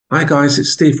Hi guys,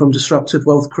 it's Steve from Disruptive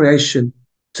Wealth Creation.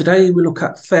 Today we look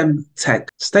at Fem Tech.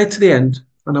 Stay to the end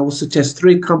and I will suggest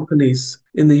 3 companies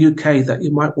in the UK that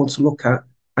you might want to look at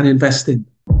and invest in.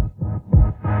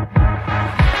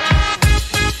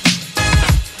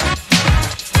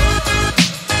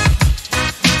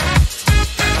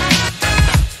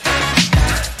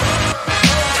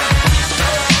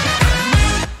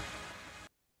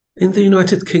 In the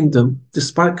United Kingdom,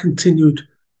 despite continued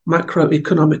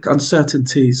macroeconomic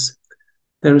uncertainties,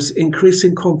 there is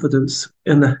increasing confidence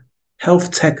in the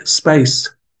health tech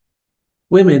space.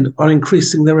 Women are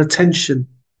increasing their attention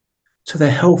to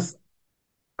their health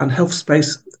and health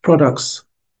space products.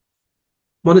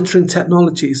 Monitoring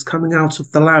technology is coming out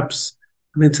of the labs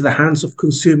and into the hands of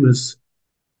consumers.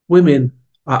 Women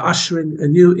are ushering a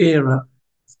new era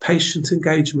of patient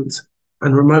engagement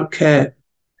and remote care.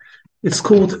 It's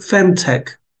called Fem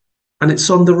Tech, and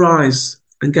it's on the rise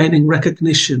and gaining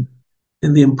recognition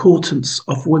in the importance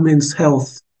of women's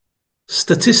health.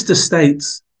 Statista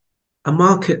states a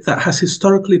market that has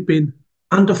historically been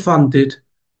underfunded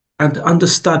and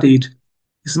understudied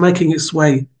is making its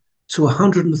way to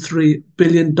 $103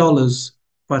 billion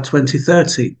by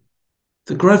 2030.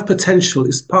 The growth potential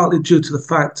is partly due to the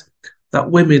fact that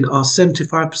women are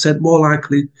 75% more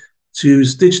likely to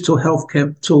use digital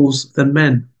healthcare tools than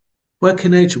men.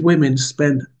 Working-age women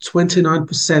spend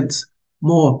 29%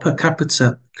 more per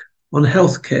capita on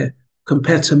healthcare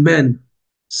compared to men,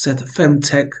 said Fem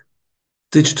Tech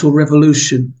Digital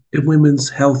Revolution in Women's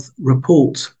Health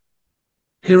report.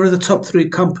 Here are the top 3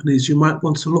 companies you might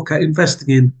want to look at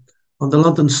investing in on the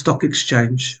London Stock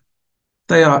Exchange.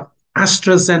 They are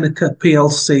Astrazeneca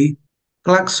Plc,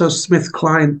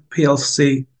 Smithkline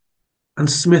Plc, and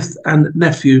Smith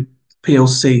Nephew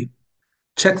Plc.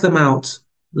 Check them out.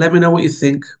 Let me know what you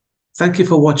think. Thank you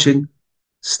for watching.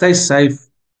 Stay safe.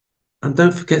 And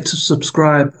don't forget to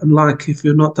subscribe and like if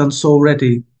you're not done so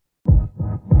already.